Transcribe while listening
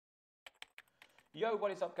Yo,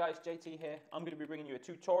 what is up guys, JT here. I'm going to be bringing you a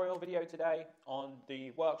tutorial video today on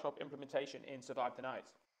the workshop implementation in Survive the Night.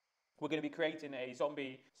 We're going to be creating a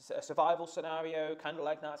survival scenario, kind of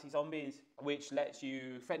like Nazi zombies, which lets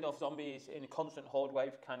you fend off zombies in a constant horde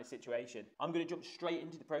wave kind of situation. I'm going to jump straight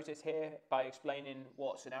into the process here by explaining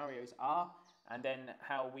what scenarios are, and then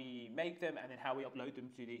how we make them, and then how we upload them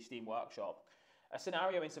to the Steam Workshop. A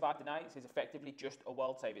scenario in Survive the Nights is effectively just a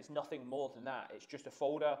world save. It's nothing more than that. It's just a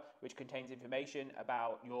folder which contains information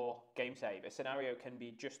about your game save. A scenario can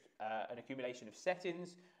be just an accumulation of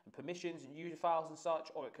settings and permissions and user files and such,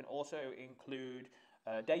 or it can also include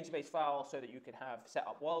database files so that you can have set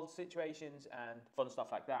up world situations and fun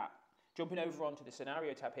stuff like that. Jumping over onto the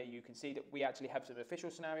scenario tab here, you can see that we actually have some official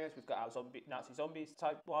scenarios. We've got our Nazi zombies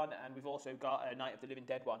type one, and we've also got a Night of the Living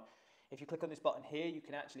Dead one. If you click on this button here, you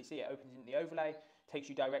can actually see it opens in the overlay, takes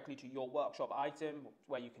you directly to your workshop item,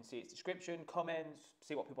 where you can see its description, comments,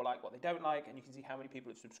 see what people like, what they don't like, and you can see how many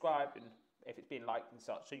people have subscribed and if it's been liked and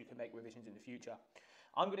such, so you can make revisions in the future.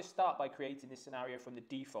 I'm going to start by creating this scenario from the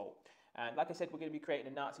default. And like I said, we're going to be creating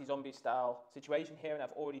a Nazi zombie style situation here, and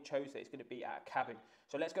I've already chosen that it's going to be at a cabin.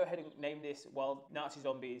 So let's go ahead and name this, well, Nazi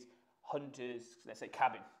Zombies Hunters, let's say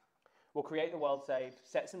cabin. We'll create the world save,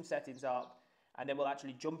 set some settings up, and then we'll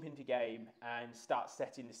actually jump into game and start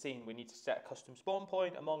setting the scene. We need to set a custom spawn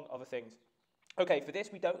point, among other things. Okay, for this,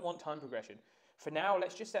 we don't want time progression. For now,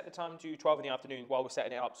 let's just set the time to 12 in the afternoon while we're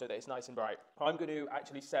setting it up so that it's nice and bright. I'm going to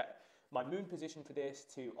actually set my moon position for this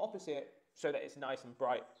to opposite so that it's nice and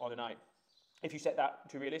bright on the night. If you set that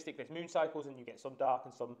to realistic, there's moon cycles and you get some dark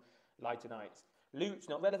and some lighter nights. Loot's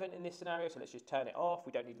not relevant in this scenario, so let's just turn it off.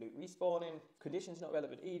 We don't need loot respawning. Conditions not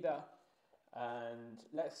relevant either. And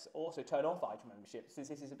let's also turn off item ownership. Since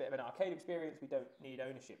this is a bit of an arcade experience, we don't need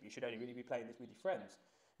ownership. You should only really be playing this with your friends.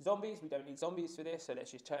 Zombies, we don't need zombies for this, so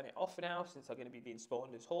let's just turn it off for now, since they're going to be being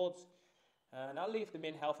spawned as hordes. And I'll leave the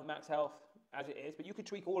min health and max health as it is, but you could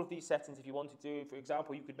tweak all of these settings if you wanted to. For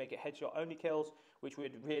example, you could make it headshot only kills, which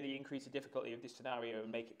would really increase the difficulty of this scenario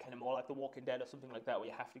and make it kind of more like The Walking Dead or something like that, where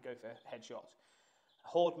you have to go for headshots.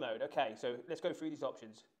 Horde mode, okay, so let's go through these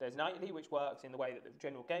options. There's nightly, which works in the way that the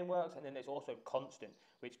general game works, and then there's also constant,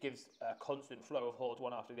 which gives a constant flow of hordes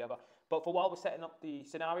one after the other. But for while we're setting up the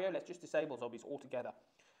scenario, let's just disable zombies altogether.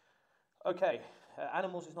 Okay,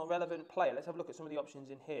 animals is not relevant. Player, let's have a look at some of the options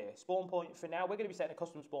in here. Spawn point, for now, we're going to be setting a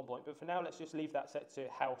custom spawn point, but for now, let's just leave that set to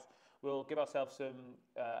house. We'll give ourselves some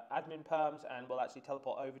admin perms, and we'll actually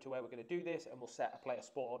teleport over to where we're going to do this, and we'll set a player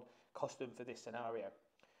spawn custom for this scenario.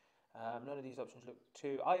 None of these options look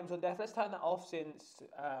too... Items on death, let's turn that off, since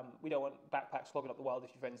we don't want backpacks clogging up the world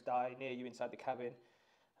if your friends die near you inside the cabin.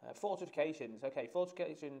 Fortifications, okay,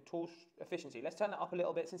 fortification tools efficiency. Let's turn that up a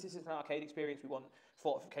little bit. Since this is an arcade experience, we want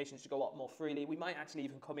fortifications to go up more freely. We might actually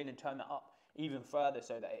even come in and turn that up even further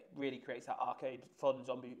so that it really creates that arcade fun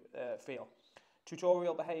zombie feel.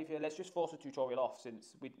 Tutorial behavior, let's just force the tutorial off,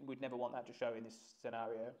 since we'd never want that to show in this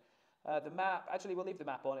scenario. The map, actually we'll leave the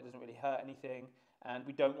map on, it doesn't really hurt anything. And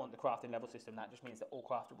we don't want the crafting level system. That just means that all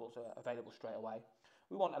craftables are available straight away.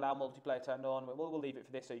 We want allow multiplayer turned on. We'll leave it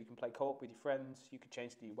for this so you can play co-op with your friends. You could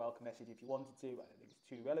change the welcome message if you wanted to, but I don't think it's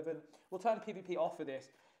too relevant. We'll turn PvP off for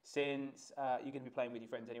this, since you're going to be playing with your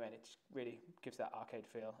friends anyway, and it just really gives that arcade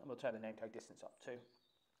feel. And we'll turn the name tag distance up too.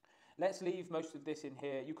 Let's leave most of this in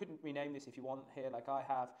here. You couldn't rename this if you want here, like I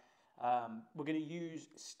have. We're going to use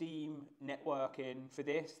Steam networking for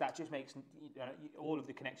this. That just makes all of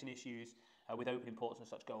the connection issues with opening ports and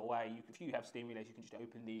such go away. If you have Steam relays, you can just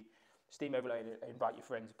open the Steam overlay and invite your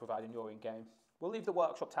friends, providing you're in game. We'll leave the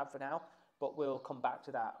workshop tab for now, but we'll come back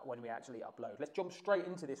to that when we actually upload. Let's jump straight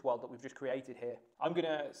into this world that we've just created here. I'm going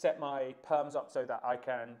to set my perms up so that I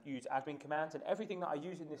can use admin commands, and everything that I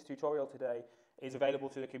use in this tutorial today is available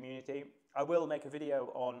to the community. I will make a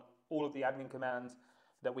video on all of the admin commands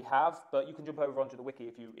that we have, but you can jump over onto the wiki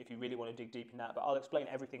if you really want to dig deep in that, but I'll explain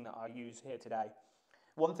everything that I use here today.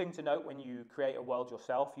 One thing to note, when you create a world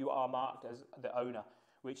yourself, you are marked as the owner,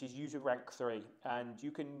 which is user rank 3, and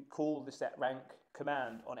you can call the set rank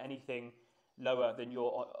command on anything lower than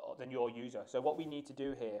your user. So what we need to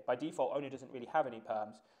do here, by default, owner doesn't really have any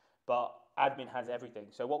perms, but admin has everything.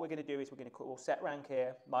 So what we're going to do is we're going to call set rank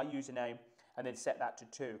here, my username, and then set that to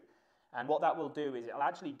 2. And what that will do is it'll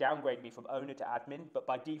actually downgrade me from owner to admin, but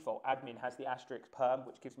by default, admin has the asterisk perm,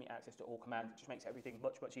 which gives me access to all commands. It just makes everything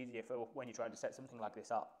much, much easier for when you're trying to set something like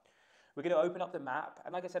this up. We're going to open up the map,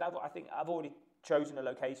 and like I said, I think I've already chosen a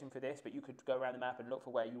location for this, but you could go around the map and look for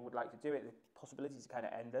where you would like to do it. The possibilities are kind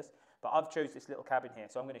of endless, but I've chosen this little cabin here,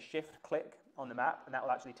 so I'm going to shift click on the map, and that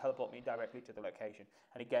will actually teleport me directly to the location.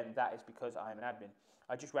 And again, that is because I am an admin.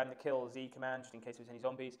 I just ran the kill Z command just in case there's any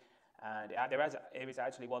zombies, and there is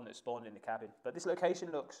actually one that spawned in the cabin. But this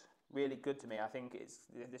location looks really good to me. I think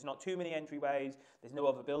there's not too many entryways, there's no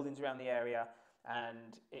other buildings around the area,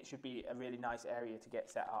 and it should be a really nice area to get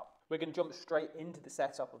set up. We're going to jump straight into the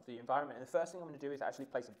setup of the environment, and the first thing I'm going to do is actually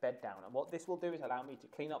place a bed down, and what this will do is allow me to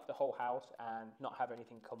clean up the whole house and not have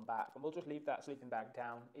anything come back, and we'll just leave that sleeping bag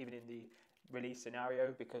down even in the release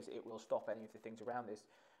scenario, because it will stop any of the things around this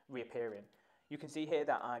reappearing. You can see here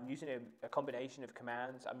that I'm using a combination of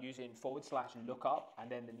commands. I'm using /lookup and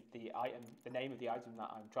then the name of the item that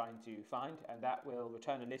I'm trying to find, and that will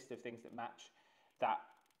return a list of things that match that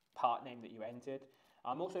part name that you entered.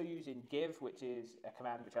 I'm also using give, which is a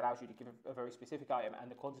command which allows you to give a very specific item and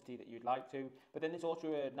the quantity that you'd like to. But then there's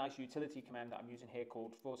also a nice utility command that I'm using here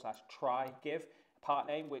called /try give part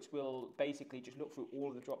name, which will basically just look through all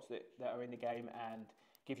of the drops that are in the game and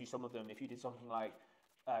give you some of them. If you did something like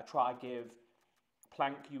try give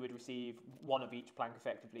plank, you would receive one of each plank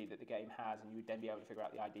effectively that the game has, and you would then be able to figure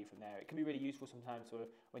out the ID from there. It can be really useful sometimes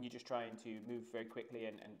when you're just trying to move very quickly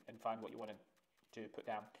and find what you want to put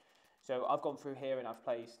down. So I've gone through here and I've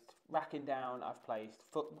placed racking down, I've placed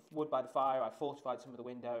wood by the fire, I've fortified some of the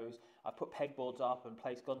windows, I've put pegboards up and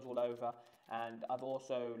placed guns all over, and I've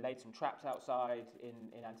also laid some traps outside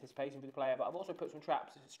in anticipation for the player, but I've also put some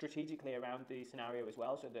traps strategically around the scenario as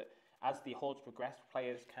well, so that as the hordes progress,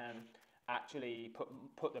 players can actually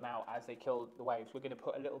put them out as they kill the waves. We're going to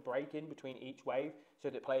put a little break in between each wave so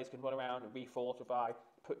that players can run around and refortify,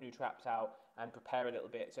 put new traps out, and prepare a little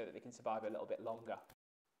bit so that they can survive a little bit longer.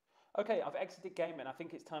 Okay, I've exited game and I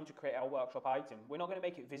think it's time to create our workshop item. We're not going to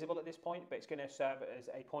make it visible at this point, but it's going to serve as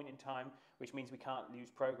a point in time, which means we can't lose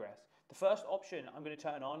progress. The first option I'm going to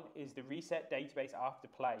turn on is the reset database after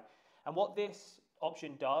play. And what this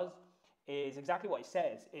option does is exactly what it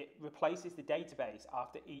says. It replaces the database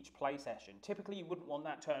after each play session. Typically, you wouldn't want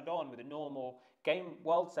that turned on with a normal game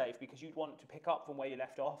world save, because you'd want to pick up from where you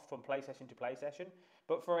left off from play session to play session.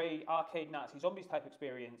 But for a arcade Nazi Zombies type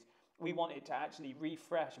experience, we want it to actually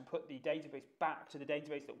refresh and put the database back to the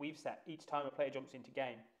database that we've set each time a player jumps into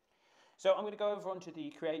game. So I'm going to go over onto the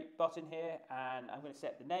create button here, and I'm going to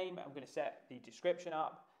set the name, I'm going to set the description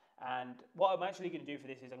up, and what I'm actually going to do for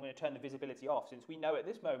this is I'm going to turn the visibility off, since we know at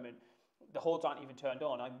this moment the hordes aren't even turned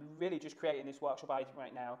on. I'm really just creating this workshop item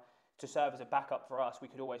right now to serve as a backup for us. We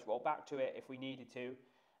could always roll back to it if we needed to,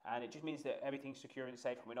 and it just means that everything's secure and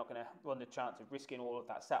safe, and we're not going to run the chance of risking all of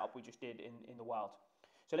that setup we just did in the world.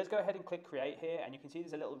 So let's go ahead and click create here, and you can see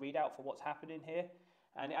there's a little readout for what's happening here,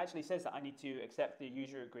 and it actually says that I need to accept the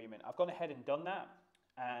user agreement. I've gone ahead and done that,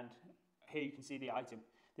 and here you can see the item.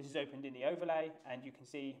 This is opened in the overlay, and you can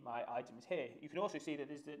see my item is here. You can also see that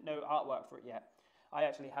there's no artwork for it yet. I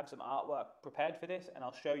actually have some artwork prepared for this, and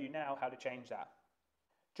I'll show you now how to change that.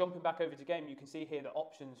 Jumping back over to game, you can see here the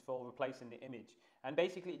options for replacing the image, and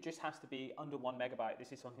basically it just has to be under 1 megabyte.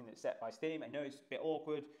 This is something that's set by Steam. I know it's a bit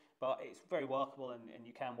awkward, but it's very workable, and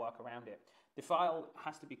you can work around it. The file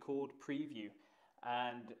has to be called preview,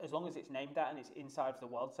 and as long as it's named that and it's inside of the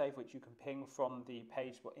world save, which you can ping from the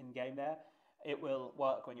page in game there, it will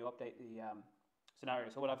work when you update the scenario.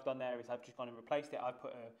 So what I've done there is I've just gone and replaced it. I've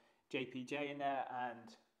put a JPJ in there,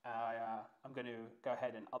 and I'm going to go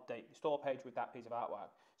ahead and update the store page with that piece of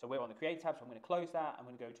artwork. So we're on the create tab, so I'm going to close that. I'm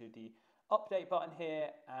going to go to the update button here,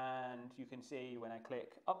 and you can see when I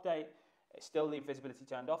click update, it's still leave visibility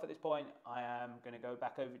turned off at this point. I am going to go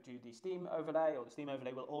back over to the Steam overlay, or the Steam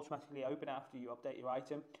overlay will automatically open after you update your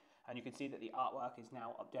item, and you can see that the artwork is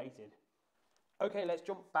now updated. Okay, let's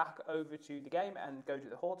jump back over to the game and go to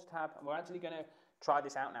the Hordes tab, and we're actually going to try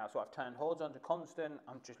this out now. So I've turned Hordes on to constant.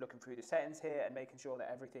 I'm just looking through the settings here and making sure that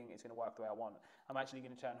everything is going to work the way I want. I'm actually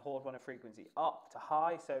going to turn Horde runner frequency up to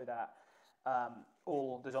high, so that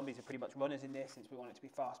all the zombies are pretty much runners in this, since we want it to be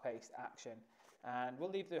fast-paced action. And we'll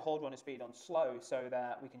leave the Horde runner speed on slow so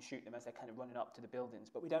that we can shoot them as they're kind of running up to the buildings.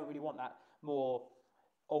 But we don't really want that more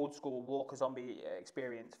old-school walker zombie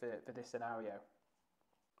experience for this scenario.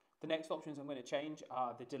 The next options I'm going to change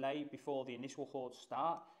are the delay before the initial hordes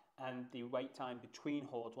start and the wait time between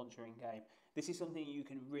hordes once you're in game. This is something you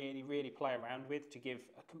can really play around with to give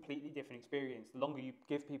a completely different experience. The longer you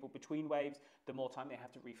give people between waves, the more time they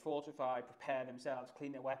have to refortify, prepare themselves,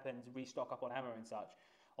 clean their weapons, restock up on ammo and such.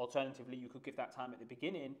 Alternatively, you could give that time at the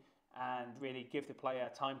beginning and really give the player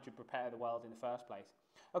time to prepare the world in the first place.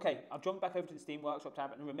 Okay, I've jumped back over to the Steam Workshop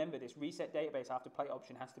tab, and remember this reset database after play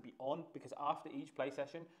option has to be on, because after each play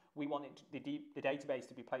session, we want the database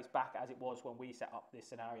to be placed back as it was when we set up this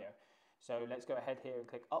scenario. So let's go ahead here and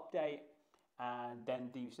click update, and then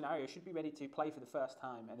the scenario should be ready to play for the first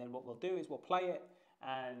time. And then what we'll do is we'll play it,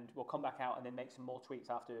 and we'll come back out and then make some more tweaks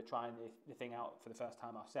after trying the thing out for the first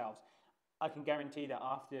time ourselves. I can guarantee that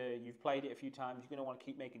after you've played it a few times, you're going to want to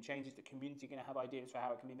keep making changes. The community is going to have ideas for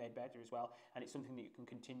how it can be made better as well, and it's something that you can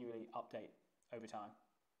continually update over time.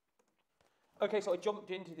 Okay, so I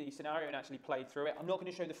jumped into the scenario and actually played through it. I'm not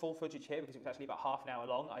going to show the full footage here because it was actually about half an hour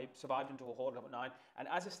long. I survived until Horde level 9, and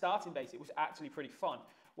as a starting base, it was actually pretty fun.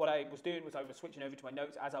 What I was doing was I was switching over to my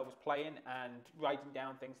notes as I was playing and writing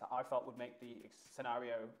down things that I felt would make the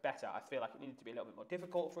scenario better. I feel like it needed to be a little bit more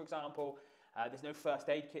difficult, for example. There's no first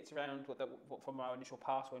aid kits around from our initial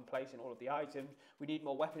pass when placing all of the items. We need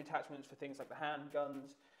more weapon attachments for things like the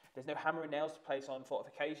handguns. There's no hammer and nails to place on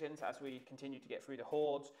fortifications as we continue to get through the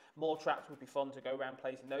hordes. More traps would be fun to go around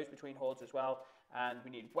placing those between hordes as well. And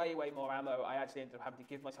we need way, way more ammo. I actually ended up having to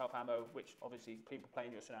give myself ammo, which obviously people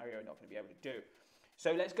playing your scenario are not going to be able to do.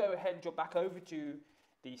 So let's go ahead and jump back over to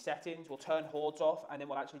the settings. We'll turn hordes off, and then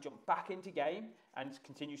we'll actually jump back into game and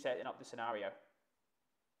continue setting up the scenario.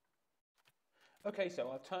 Okay, so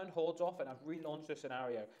I've turned hordes off and I've relaunched the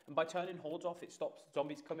scenario. And by turning hordes off, it stops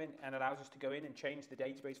zombies coming and allows us to go in and change the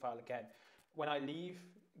database file again. When I leave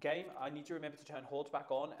game, I need to remember to turn hordes back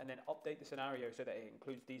on and then update the scenario so that it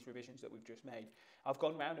includes these revisions that we've just made. I've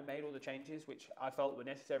gone around and made all the changes which I felt were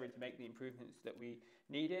necessary to make the improvements that we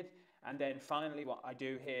needed. And then finally what I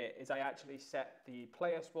do here is I actually set the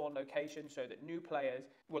player spawn location so that new players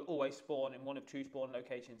will always spawn in one of two spawn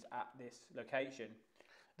locations at this location.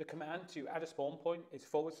 The command to add a spawn point is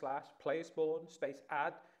 /player spawn space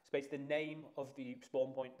add space the name of the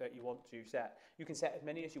spawn point that you want to set. You can set as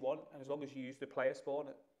many as you want, and as long as you use the player spawn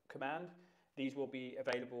command, these will be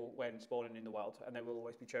available when spawning in the world, and they will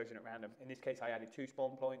always be chosen at random. In this case, I added 2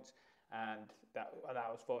 spawn points, and that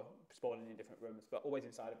allows for spawning in different rooms, but always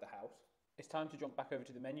inside of the house. It's time to jump back over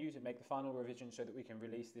to the menus and make the final revision so that we can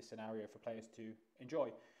release this scenario for players to enjoy.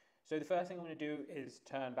 So the first thing I'm going to do is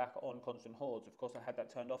turn back on constant hordes. Of course, I had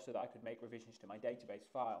that turned off so that I could make revisions to my database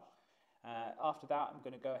file. After that, I'm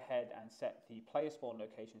going to go ahead and set the player spawn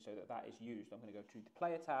location so that that is used. I'm going to go to the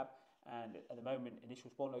player tab, and at the moment,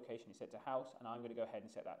 initial spawn location is set to house, and I'm going to go ahead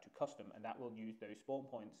and set that to custom, and that will use those spawn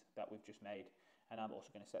points that we've just made. And I'm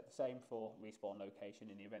also going to set the same for respawn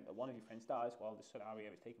location. In the event that one of your friends dies while the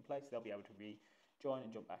scenario is taking place, they'll be able to rejoin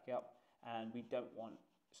and jump back up. And we don't want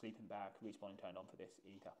sleeping bag respawning turned on for this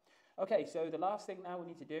either. Okay, so the last thing now we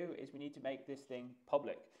need to do is we need to make this thing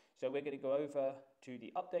public. So we're going to go over to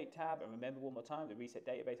the update tab, and remember one more time, the reset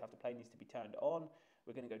database after play needs to be turned on.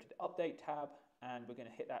 We're going to go to the update tab, and we're going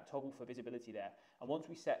to hit that toggle for visibility there. And once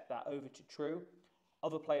we set that over to true,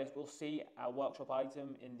 other players will see our workshop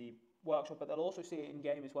item in the workshop, but they'll also see it in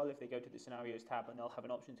game as well if they go to the scenarios tab, and they'll have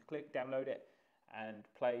an option to click, download it, and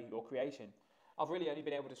play your creation. I've really only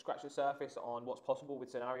been able to scratch the surface on what's possible with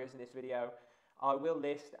scenarios in this video. I will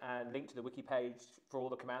list and link to the wiki page for all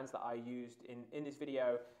the commands that I used in this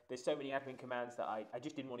video. There's so many admin commands that I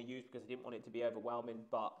just didn't want to use because I didn't want it to be overwhelming,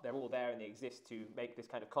 but they're all there and they exist to make this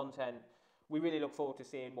kind of content. We really look forward to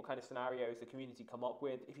seeing what kind of scenarios the community come up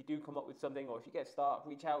with. If you do come up with something, or if you get stuck,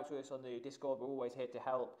 reach out to us on the Discord. We're always here to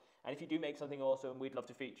help. And if you do make something awesome, we'd love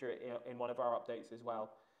to feature it in one of our updates as well.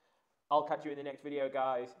 I'll catch you in the next video,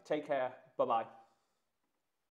 guys. Take care. Bye-bye.